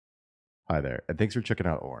Hi there, and thanks for checking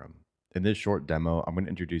out Orum. In this short demo, I'm going to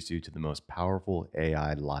introduce you to the most powerful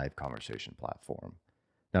AI live conversation platform.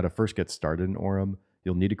 Now, to first get started in Orum,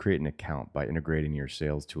 you'll need to create an account by integrating your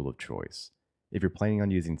sales tool of choice. If you're planning on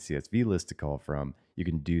using CSV lists to call from, you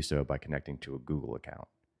can do so by connecting to a Google account.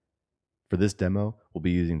 For this demo, we'll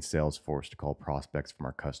be using Salesforce to call prospects from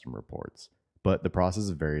our customer reports, but the process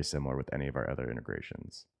is very similar with any of our other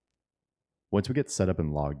integrations. Once we get set up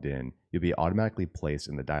and logged in, you'll be automatically placed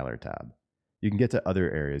in the dialer tab. You can get to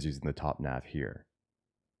other areas using the top nav here.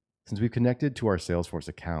 Since we've connected to our Salesforce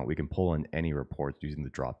account, we can pull in any reports using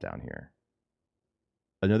the drop down here.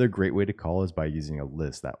 Another great way to call is by using a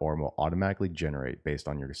list that Orum will automatically generate based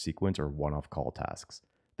on your sequence or one-off call tasks.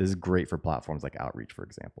 This is great for platforms like Outreach, for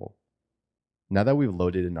example. Now that we've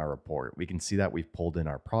loaded in our report, we can see that we've pulled in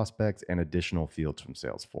our prospects and additional fields from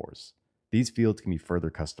Salesforce. These fields can be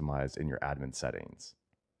further customized in your admin settings.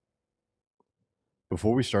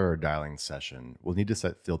 Before we start our dialing session, we'll need to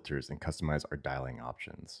set filters and customize our dialing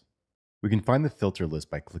options. We can find the filter list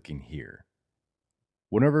by clicking here.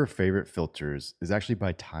 One of our favorite filters is actually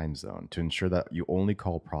by time zone to ensure that you only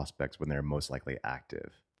call prospects when they're most likely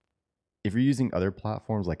active. If you're using other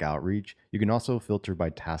platforms like Outreach, you can also filter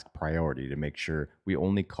by task priority to make sure we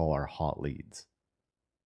only call our hot leads.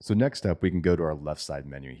 So next up, we can go to our left side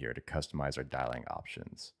menu here to customize our dialing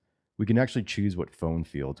options. We can actually choose what phone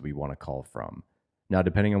fields we want to call from. Now,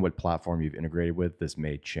 depending on what platform you've integrated with, this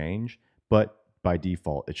may change, but by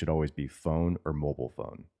default, it should always be phone or mobile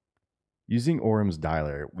phone. Using Orum's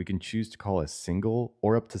dialer, we can choose to call a single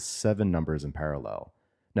or up to 7 numbers in parallel.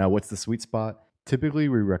 Now, what's the sweet spot? Typically,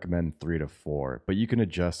 we recommend 3 to 4, but you can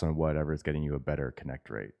adjust on whatever is getting you a better connect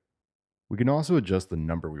rate. We can also adjust the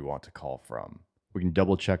number we want to call from. We can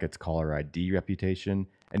double check its caller ID reputation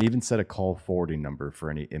and even set a call forwarding number for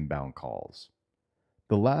any inbound calls.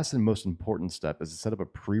 The last and most important step is to set up a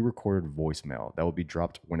pre-recorded voicemail that will be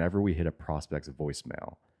dropped whenever we hit a prospect's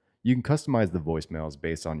voicemail. You can customize the voicemails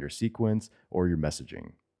based on your sequence or your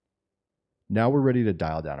messaging. Now we're ready to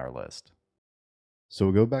dial down our list. So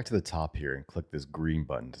we'll go back to the top here and click this green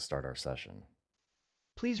button to start our session.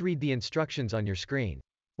 Please read the instructions on your screen.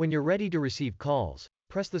 When you're ready to receive calls,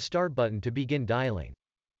 press the start button to begin dialing.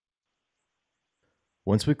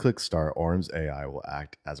 Once we click start, Orum's AI will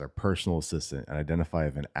act as our personal assistant and identify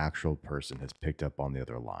if an actual person has picked up on the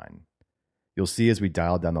other line. You'll see as we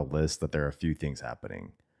dial down the list that there are a few things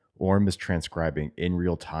happening. Orum is transcribing in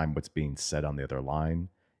real time what's being said on the other line.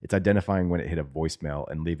 It's identifying when it hit a voicemail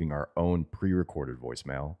and leaving our own pre-recorded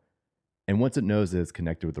voicemail. And once it knows that it's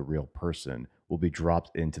connected with a real person, will be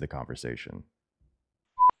dropped into the conversation.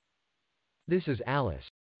 This is Alice.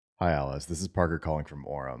 Hi Alice, this is Parker calling from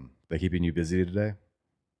Orum. They keeping you busy today?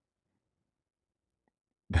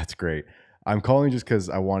 That's great. I'm calling just because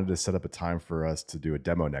I wanted to set up a time for us to do a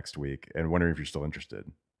demo next week and wondering if you're still interested.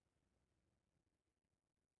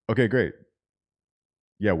 Okay, great.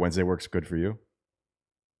 Yeah, Wednesday works good for you.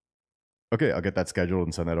 Okay, I'll get that scheduled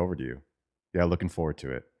and send that over to you. Yeah, looking forward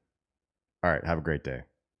to it. All right, have a great day.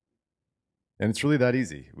 And it's really that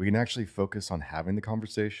easy. We can actually focus on having the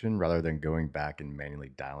conversation rather than going back and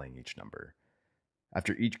manually dialing each number.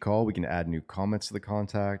 After each call, we can add new comments to the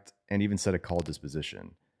contact and even set a call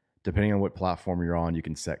disposition. Depending on what platform you're on, you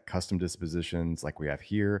can set custom dispositions like we have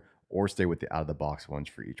here or stay with the out-of-the-box ones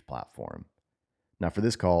for each platform. Now for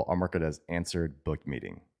this call, I'll mark it as answered booked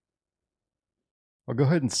meeting. I'll go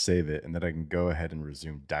ahead and save it, and then I can go ahead and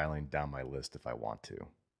resume dialing down my list if I want to.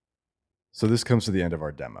 So this comes to the end of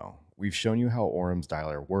our demo. We've shown you how Orum's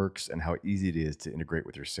dialer works and how easy it is to integrate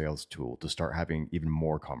with your sales tool to start having even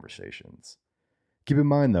more conversations. Keep in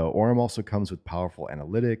mind though, Orum also comes with powerful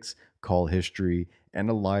analytics, call history, and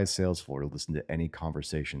a live sales floor to listen to any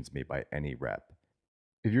conversations made by any rep.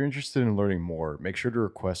 If you're interested in learning more, make sure to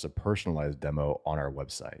request a personalized demo on our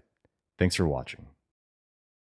website. Thanks for watching.